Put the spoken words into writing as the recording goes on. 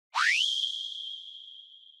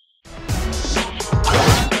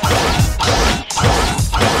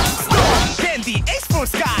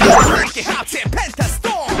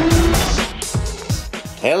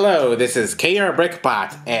Hello, this is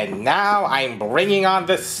KRBrickBot, and now I'm bringing on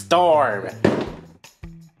the storm.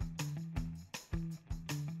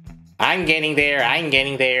 I'm getting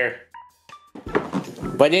there.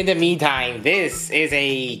 But in the meantime, this is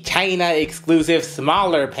a China-exclusive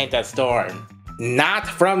smaller Pentastorm. Not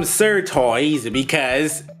from Sirtoys,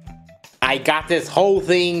 because I got this whole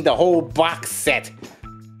thing, the whole box set.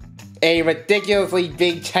 A ridiculously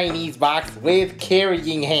big Chinese box with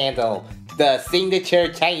carrying handle. The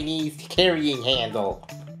signature Chinese carrying handle.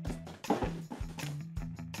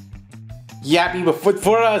 Yeah, people,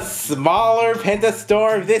 for a smaller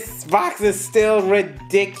Pentastorm, this box is still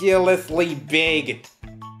ridiculously big.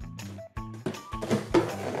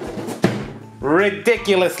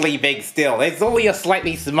 Ridiculously big still. It's only a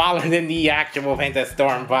slightly smaller than the actual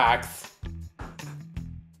Pentastorm box.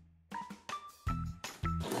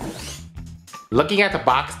 Looking at the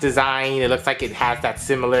box design, it looks like it has that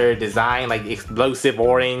similar design, like explosive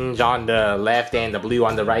orange on the left and the blue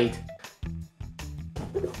on the right.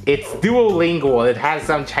 It's duolingual, it has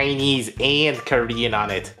some Chinese and Korean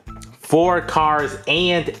on it. 4 cars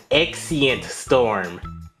and Exient Storm.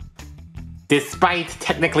 Despite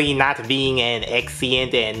technically not being an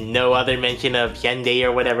Exient and no other mention of Hyundai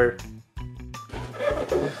or whatever.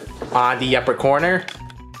 On the upper corner,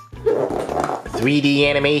 3D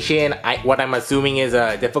animation, what I'm assuming is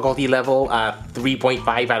a difficulty level,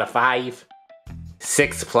 3.5 out of 5.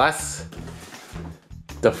 6 plus.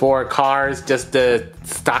 The 4 cars, just the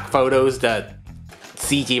stock photos, the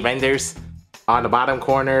CG renders. On the bottom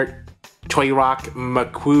corner, Toy Rock,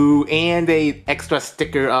 McQuoo, and a extra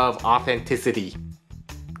sticker of authenticity.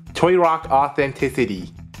 Toy Rock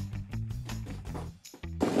authenticity.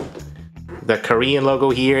 The Korean logo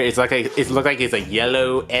here is like it looks like it's a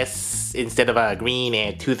yellow S instead of a green,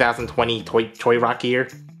 and 2020 Toy Rock here.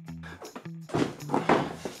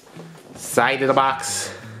 Side of the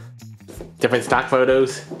box, different stock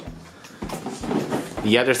photos.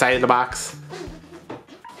 The other side of the box.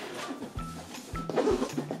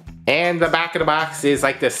 And the back of the box is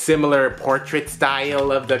like the similar portrait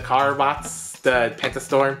style of the Carbots, the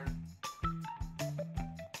Pentastorm.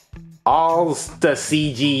 All the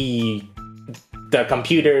CG, the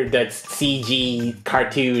computer, the CG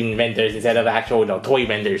cartoon renders instead of actual toy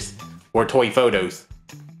renders or toy photos.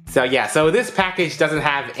 So yeah, so this package doesn't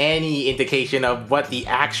have any indication of what the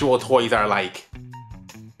actual toys are like.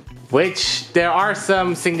 Which, there are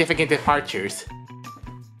some significant departures.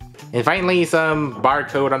 And finally, some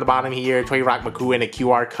barcode on the bottom here, Toy Rock McQuoo, and a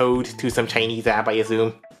QR code to some Chinese app, I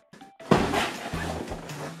assume.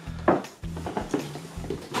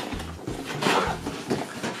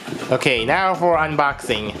 Okay, now for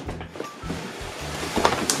unboxing.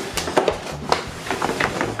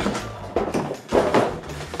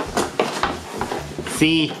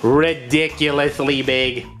 See, ridiculously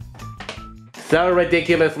big. So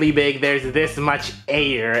ridiculously big, there's this much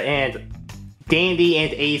air, and Dandy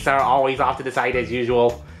and Ace are always off to the side as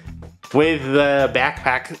usual. With the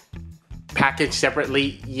backpack packaged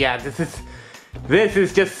separately. Yeah, this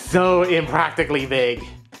is just so impractically big.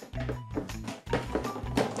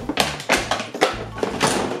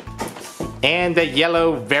 And the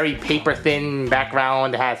yellow, very paper-thin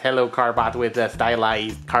background has 헬로카봇 with the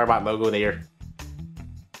stylized Carbot logo there.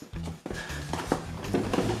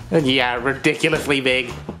 And yeah, ridiculously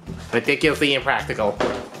big. Ridiculously impractical.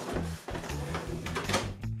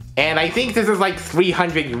 And I think this is like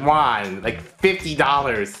 300 yuan, like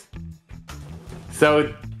 $50.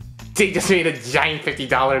 So they just made a giant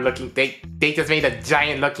 $50 looking, they just made a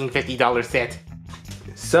giant looking $50 set.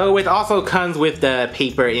 So it also comes with the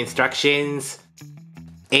paper instructions,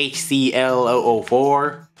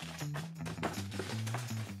 HCL004,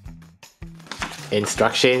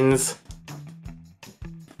 instructions,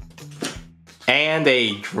 and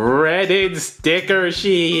a dreaded sticker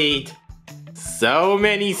sheet. So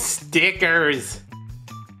many stickers.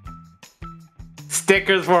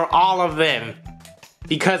 Stickers for all of them.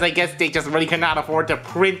 Because I guess they just really cannot afford to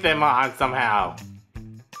print them on somehow.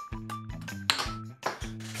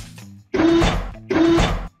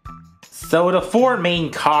 So the 4 main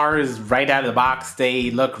cars right out of the box,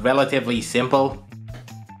 they look relatively simple.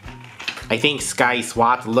 I think Sky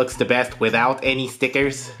SWAT looks the best without any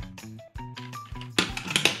stickers.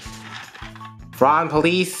 Prawn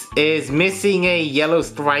Police is missing a yellow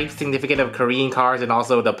stripe significant of Korean cars, and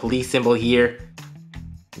also the police symbol here.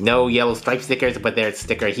 No yellow stripe stickers, but there's a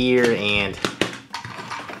sticker here, and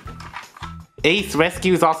Ace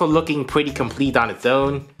Rescue is also looking pretty complete on its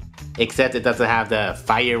own. Except it doesn't have the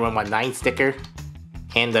Fire 119 sticker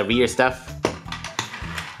and the rear stuff.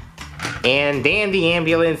 And Dan the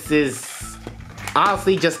Ambulance is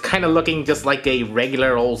honestly just kind of looking just like a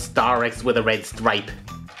regular old Star X with a red stripe.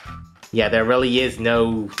 Yeah, there really is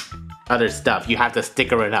no other stuff. You have to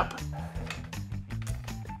sticker it up.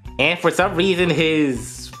 And for some reason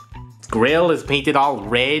his grill is painted all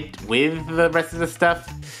red with the rest of the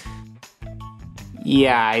stuff.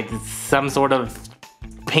 Yeah, it's some sort of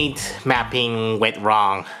paint mapping went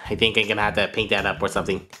wrong. I think I'm gonna have to paint that up or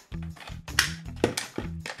something.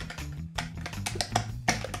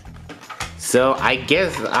 So I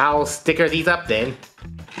guess I'll sticker these up then.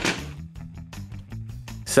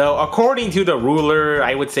 So according to the ruler,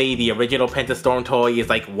 I would say the original Pentastorm toy is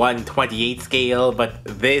like 1/28 scale, but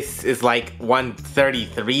this is like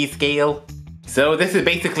 1/33 scale. So this is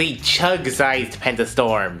basically chug-sized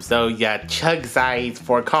Pentastorm. So yeah, chug-sized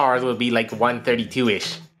for cars would be like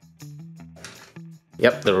 1/32-ish.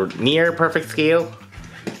 Yep, the near perfect scale.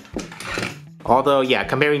 Although, yeah,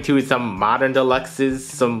 comparing to some modern deluxes,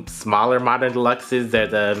 some smaller modern deluxes,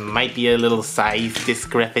 there might be a little size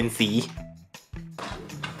discrepancy.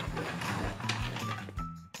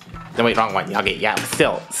 No, wait, wrong one. Okay, yeah,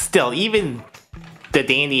 still, even the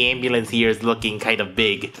dandy ambulance here is looking kind of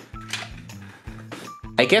big.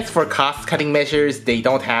 I guess for cost-cutting measures, they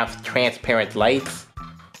don't have transparent lights.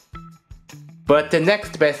 But the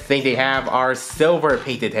next best thing they have are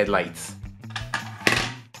silver-painted headlights.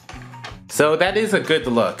 So that is a good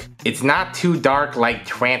look. It's not too dark like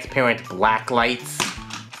transparent black lights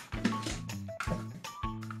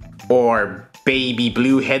or baby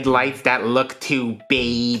blue headlights that look too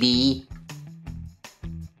baby.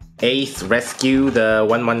 Ace Rescue, the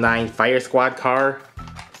 119 Fire Squad car.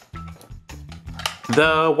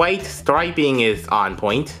 The white striping is on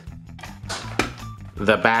point.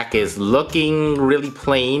 The back is looking really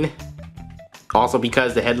plain. Also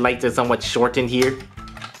because the headlights are somewhat shortened here.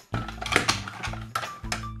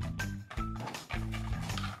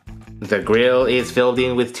 The grille is filled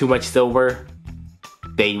in with too much silver.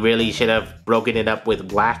 They really should have broken it up with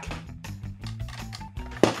black.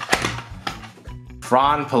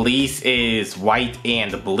 Front police is white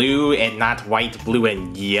and blue and not white, blue,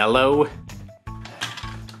 and yellow.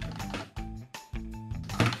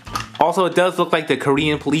 Also, it does look like the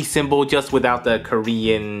Korean police symbol just without the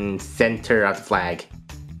Korean center of the flag.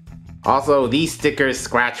 Also, these stickers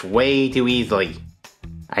scratch way too easily.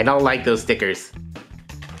 I don't like those stickers.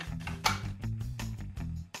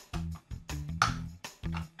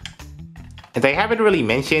 And I haven't really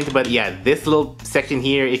mentioned, but yeah, this little section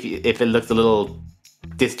here, if it looks a little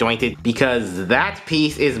disjointed, because that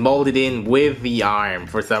piece is molded in with the arm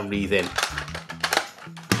for some reason.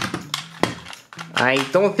 I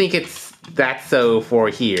don't think it's that so for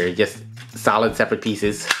here, just solid separate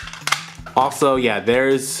pieces. Also, yeah,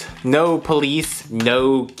 there's no police,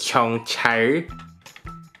 no 경찰,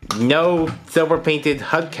 no silver painted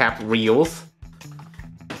hubcap reels,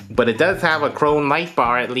 but it does have a chrome light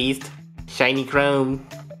bar at least. Shiny chrome.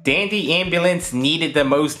 Dandy Ambulance needed the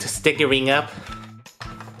most stickering up.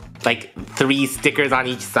 Like 3 stickers on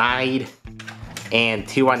each side and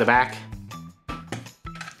 2 on the back.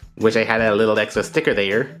 Wish I had a little extra sticker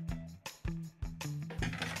there.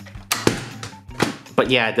 But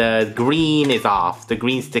yeah, the green is off. The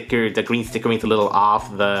green stickering's a little off.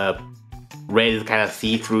 The red is kind of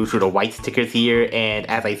see-through through the white stickers here. And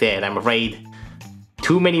as I said, I'm afraid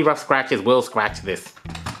too many rough scratches will scratch this.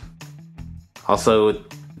 Also,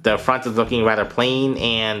 the front is looking rather plain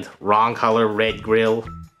and wrong color red grille.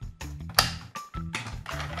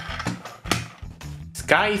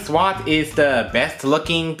 Sky SWAT is the best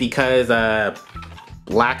looking because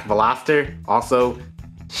black Veloster. Also,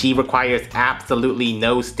 she requires absolutely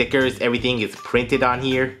no stickers. Everything is printed on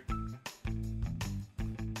here,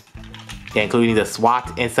 including the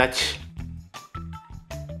SWAT and such.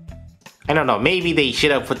 I don't know, maybe they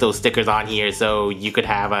should have put those stickers on here so you could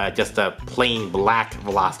have just a plain black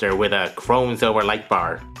Veloster with a chrome silver light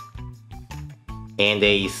bar. And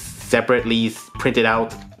a separately painted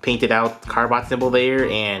out Carbot symbol there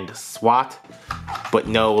and SWAT, but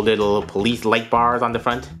no little police light bars on the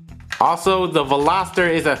front. Also, the Veloster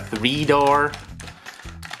is a 3-door.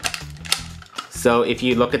 So if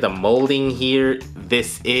you look at the molding here,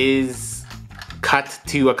 this is cut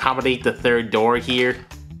to accommodate the 3rd door here.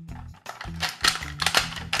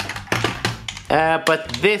 But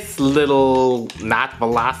this little not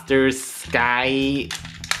Veloster Sky,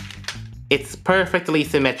 it's perfectly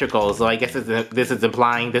symmetrical, so I guess this is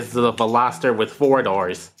implying this is a Veloster with 4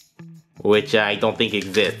 doors, which I don't think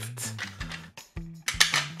exists.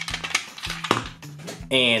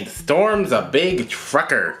 And Storm's a big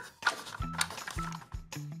trucker.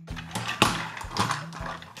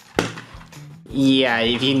 Yeah,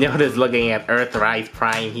 if you notice looking at Earthrise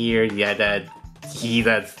Prime here, yeah, the he's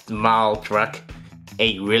a small truck.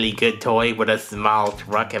 A really good toy with a small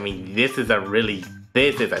truck. I mean, this is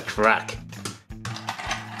a truck.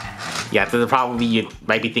 Yeah, so probably you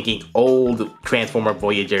might be thinking old Transformer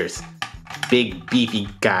Voyagers. Big, beefy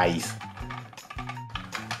guys.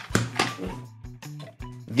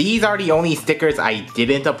 These are the only stickers I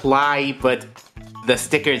didn't apply, but the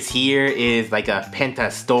stickers here is like a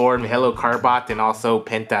Pentastorm, Helloka봇, and also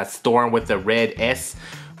Pentastorm with the red S,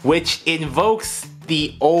 which invokes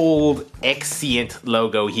the old Exient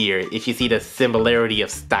logo here, if you see the similarity of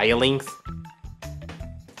stylings.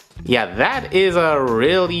 Yeah, that is a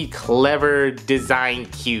really clever design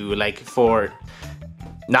cue, like for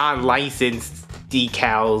non-licensed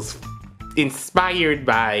decals inspired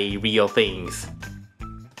by real things.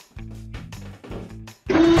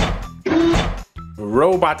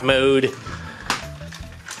 Robot mode.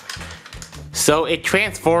 So it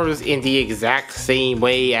transforms in the exact same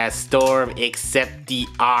way as Storm, except the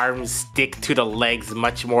arms stick to the legs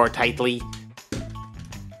much more tightly.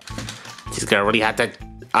 Just gonna really have to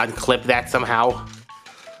unclip that somehow.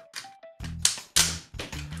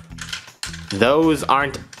 Those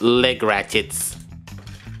aren't leg ratchets.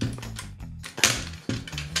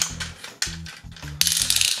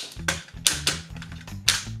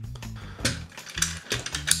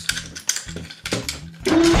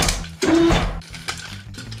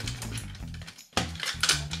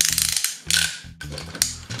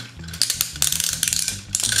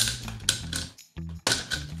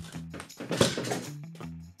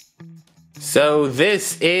 So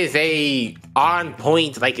this is a on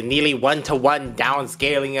point, like nearly 1-to-1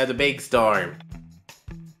 downscaling of the Big Storm.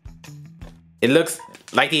 It looks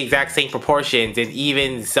like the exact same proportions and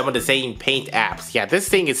even some of the same paint apps. Yeah, this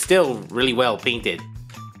thing is still really well painted.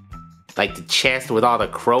 Like the chest with all the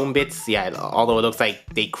chrome bits. Yeah, although it looks like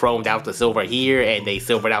they chromed out the silver here and they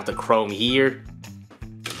silvered out the chrome here.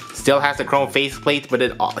 Still has the chrome faceplate, but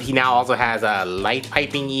he now also has light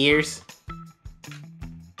piping ears.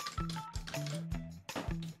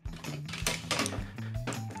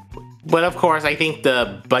 But of course, I think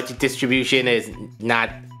the budget distribution is not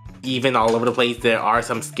even all over the place. There are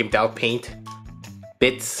some skimped out paint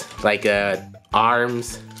bits, like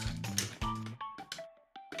arms,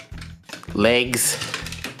 legs.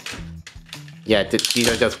 Yeah, these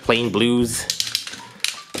are just plain blues.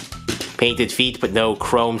 Painted feet, but no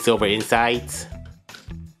chrome silver insides.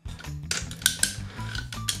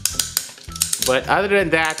 But other than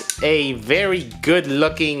that, a very good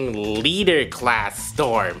looking leader class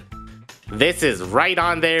Storm. This is right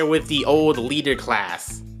on there with the old leader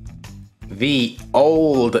class. The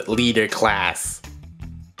old leader class.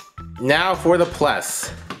 Now for the plus.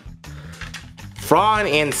 Fron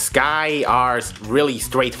and Sky are really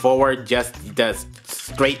straightforward, just the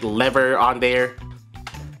straight lever on there.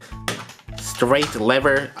 Straight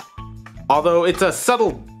lever. Although it's a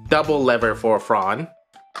subtle double lever for Fron.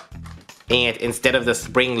 And instead of the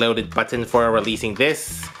spring-loaded button for releasing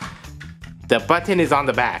this, the button is on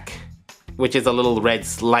the back, which is a little red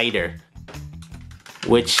slider,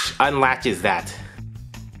 which unlatches that.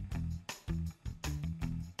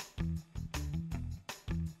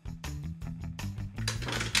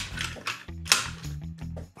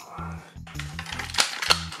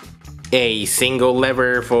 A single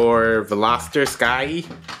lever for Veloster Sky.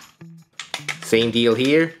 Same deal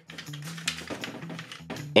here.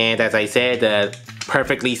 And as I said,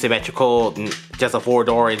 perfectly symmetrical, just a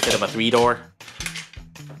 4-door instead of a 3-door.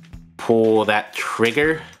 Pull that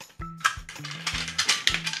trigger.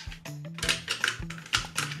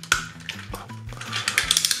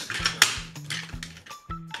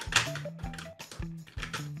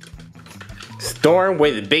 Storm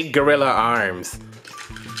with big gorilla arms.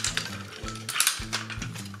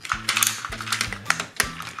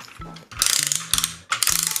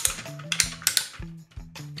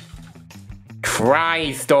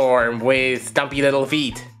 Tri-Storm with stumpy little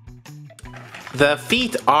feet. The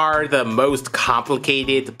feet are the most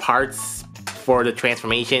complicated parts for the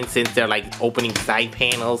transformation, since they're like opening side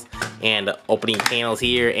panels and opening panels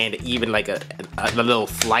here and even like a little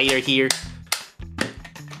slider here.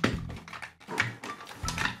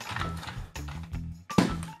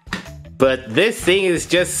 But this thing is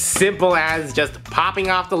just simple as just popping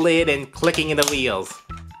off the lid and clicking in the wheels.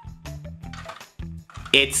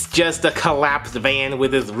 It's just a collapsed van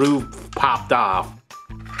with its roof popped off.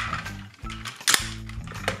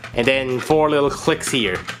 And then 4 little clicks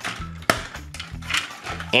here.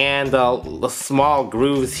 And the small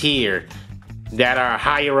grooves here that are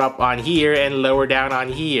higher up on here and lower down on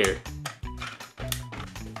here.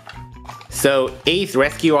 So Ace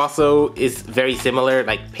Rescue also is very similar,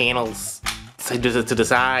 like panels to the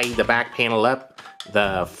side, the back panel up.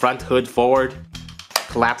 the front hood forward,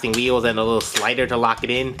 collapsing wheels, and a little slider to lock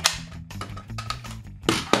it in.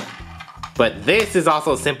 But this is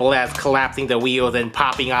also simple as collapsing the wheels and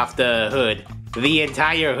popping off the hood. The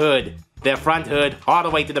entire hood, the front hood, all the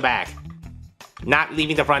way to the back. Not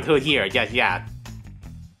leaving the front hood here, just yeah.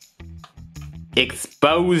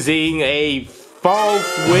 Exposing a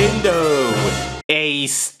false window. A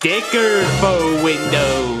sticker faux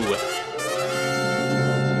window.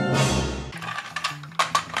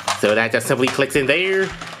 So that just simply clicks in there,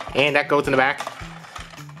 and that goes in the back.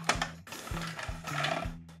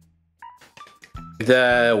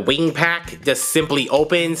 The wing pack just simply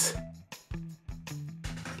opens.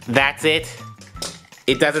 That's it.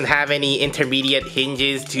 It doesn't have any intermediate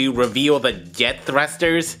hinges to reveal the jet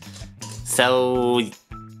thrusters. So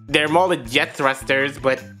they're more the jet thrusters,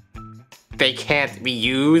 but they can't be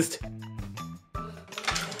used.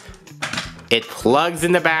 It plugs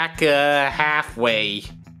in the back halfway.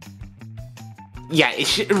 Yeah,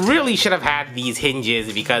 it really should have had these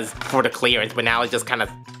hinges because for the clearance, but now it's just kind of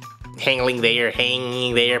hanging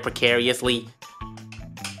there precariously.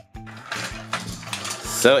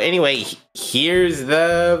 So anyway, here's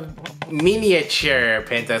the miniature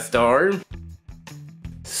Pentastorm.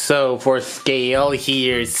 So for scale,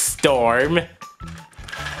 here's Storm,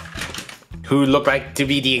 who look like to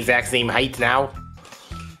be the exact same height now.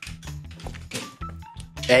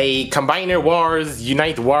 A Combiner Wars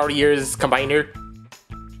Unite Warriors Combiner.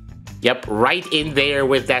 Yep, right in there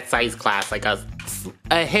with that size class, like a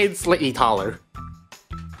head slightly taller.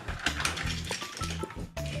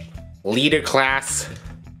 Leader class.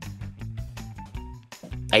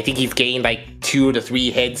 I think he's gained like 2 to 3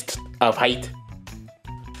 heads of height.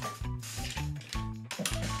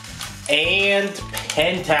 And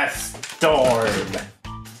Pentastorm.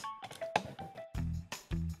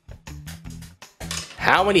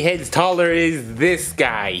 How many heads taller is this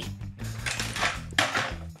guy?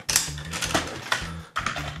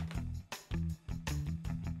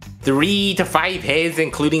 Three to 5 heads,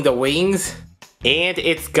 including the wings. And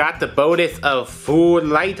it's got the bonus of full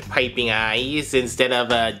light piping eyes instead of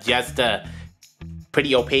just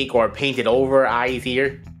pretty opaque or painted over eyes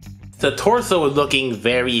here. The torso is looking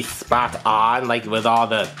very spot on, like with all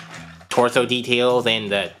the torso details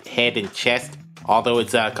and the head and chest. Although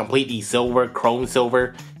it's completely silver, chrome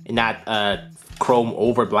silver, and not chrome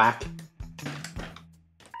over black.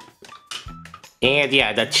 And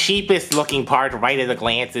yeah, the cheapest looking part right at a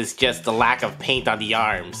glance is just the lack of paint on the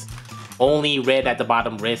arms. Only red at the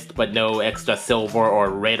bottom wrist, but no extra silver or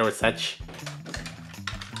red or such.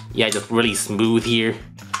 Yeah, just really smooth here.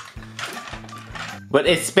 But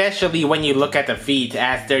especially when you look at the feet,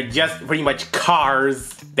 as they're just pretty much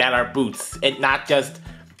cars that are boots, and not just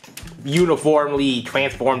uniformly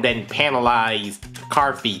transformed and panelized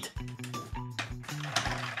car feet.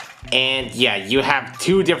 And yeah, you have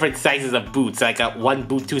 2 different sizes of boots, like one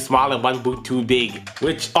boot too small and one boot too big.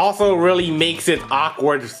 Which also really makes it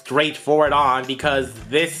awkward straight forward on, because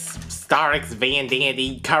this Starix Van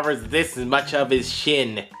Dandy covers this much of his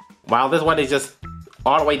shin, while this one is just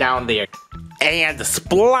all the way down there. And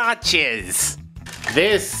splotches!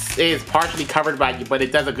 This is partially covered by you, but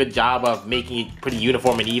it does a good job of making it pretty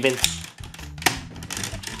uniform and even.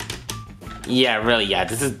 Yeah, really, yeah,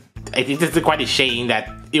 I think this is quite a shame that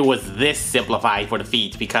it was this simplified for the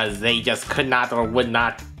feet, because they just could not or would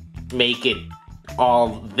not make it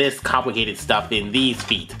all this complicated stuff in these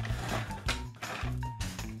feet.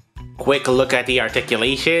 Quick look at the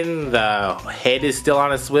articulation. The head is still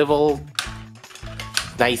on a swivel.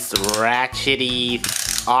 Nice ratchety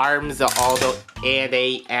arms, although, and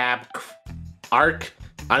a ab arc,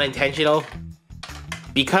 unintentional.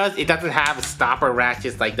 Because it doesn't have stopper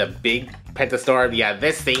ratchets like the big Pentastorm, yeah,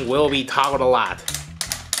 this thing will be toggled a lot.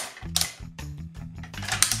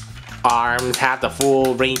 Arms have the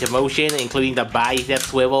full range of motion, including the bicep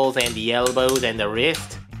swivels and the elbows and the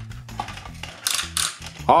wrist.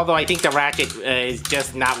 Although I think the ratchet is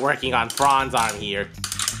just not working on Fran's arm here.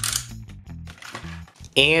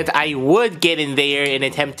 And I would get in there and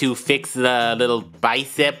attempt to fix the little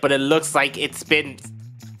bicep, but it looks like it's been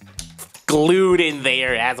glued in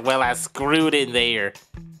there as well as screwed in there.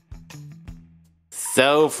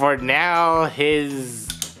 So for now, his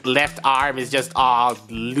left arm is just all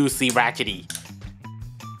loosely ratchety.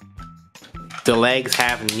 The legs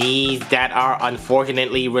have knees that are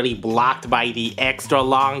unfortunately really blocked by the extra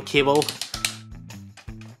long kibble.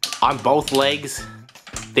 On both legs,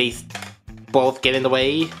 they both get in the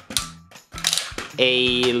way.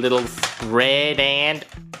 A little spread and...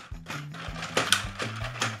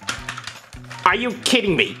 Are you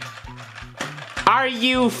kidding me? Are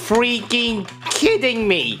you freaking kidding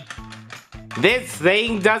me? This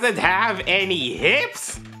thing doesn't have any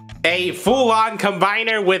hips? A full-on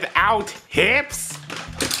combiner without hips?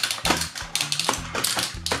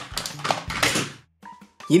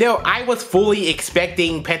 You know, I was fully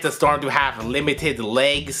expecting Pentastorm to have limited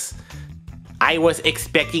legs. I was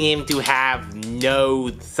expecting him to have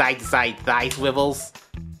no side-to-side thigh swivels.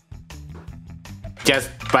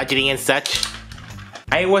 Just budgeting and such.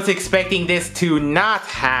 I was expecting this to not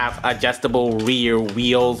have adjustable rear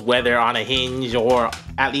wheels, whether on a hinge or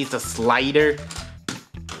at least a slider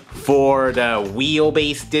for the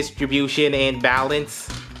wheelbase distribution and balance.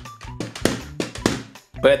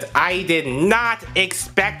 But I did not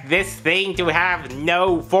expect this thing to have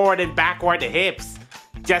no forward and backward hips.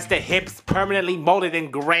 Just the hips permanently molded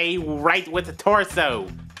in gray right with the torso.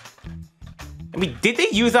 I mean, did they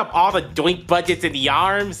use up all the joint budgets in the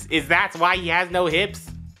arms? Is that why he has no hips?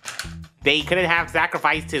 They couldn't have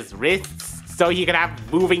sacrificed his wrists so he could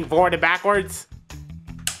have moving forward and backwards?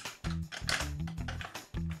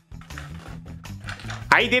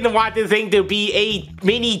 I didn't want this thing to be a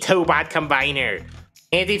mini Tobot combiner.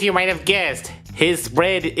 And if you might have guessed, his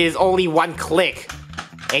spread is only one click.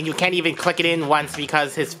 And you can't even click it in once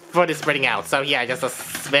because his foot is spreading out. So yeah, just a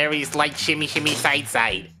very slight shimmy shimmy side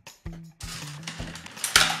side.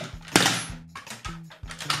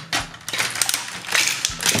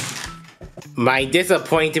 My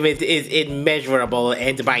disappointment is immeasurable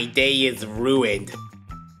and my day is ruined.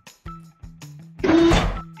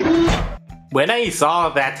 When I saw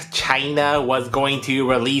that China was going to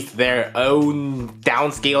release their own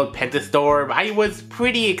downscaled Pentastorm, I was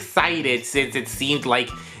pretty excited since it seemed like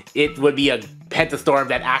it would be a Pentastorm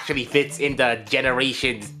that actually fits in the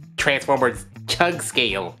Generations Transformers Chug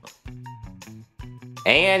scale.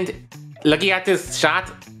 And looking at this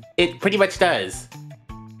shot, it pretty much does.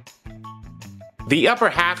 The upper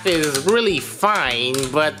half is really fine,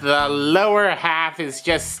 but the lower half is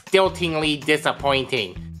just stiltingly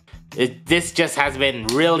disappointing. This just has been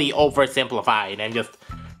really oversimplified and just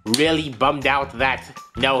really bummed out that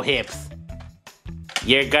no hips.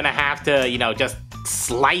 You're gonna have to, you know, just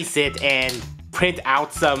slice it and print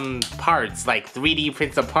out some parts, like 3D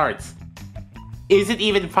print some parts. Is it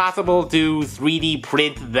even possible to 3D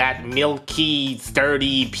print that milky,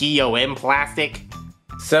 sturdy POM plastic?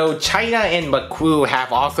 So China and McQu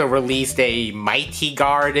have also released a Mighty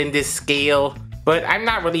Guard in this scale, but I'm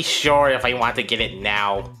not really sure if I want to get it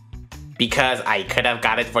now. Because I could have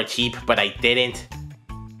got it for cheap, but I didn't.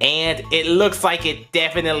 And it looks like it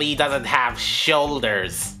definitely doesn't have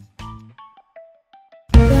shoulders.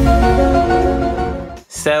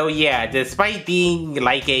 So yeah, despite being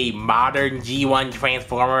like a modern G1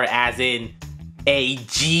 Transformer, as in a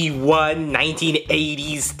G1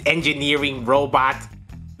 1980s engineering robot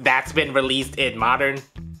that's been released in modern,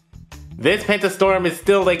 this Pentastorm is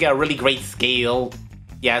still like a really great scale.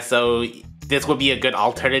 Yeah, so this would be a good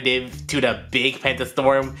alternative to the big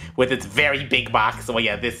Pentastorm with its very big box. So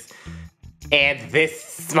yeah, this and this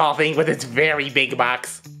small thing with its very big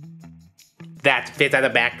box that fits as a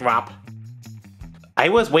backdrop. I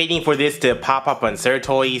was waiting for this to pop up on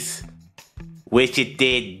Sirtoys, which it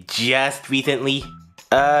did just recently.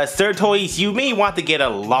 Sirtoys, you may want to get a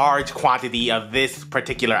large quantity of this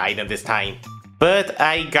particular item this time. But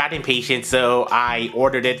I got impatient, so I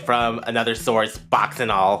ordered it from another source, box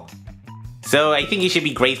and all. So I think you should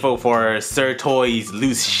be grateful for Sirtoys'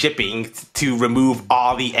 loose shipping to remove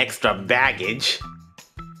all the extra baggage.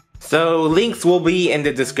 So links will be in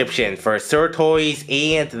the description for Sirtoys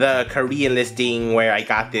and the Korean listing where I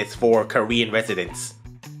got this for Korean residents.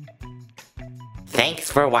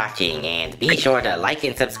 Thanks for watching, and be sure to like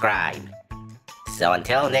and subscribe. So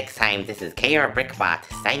until next time, this is KRBrickBot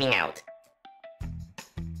signing out.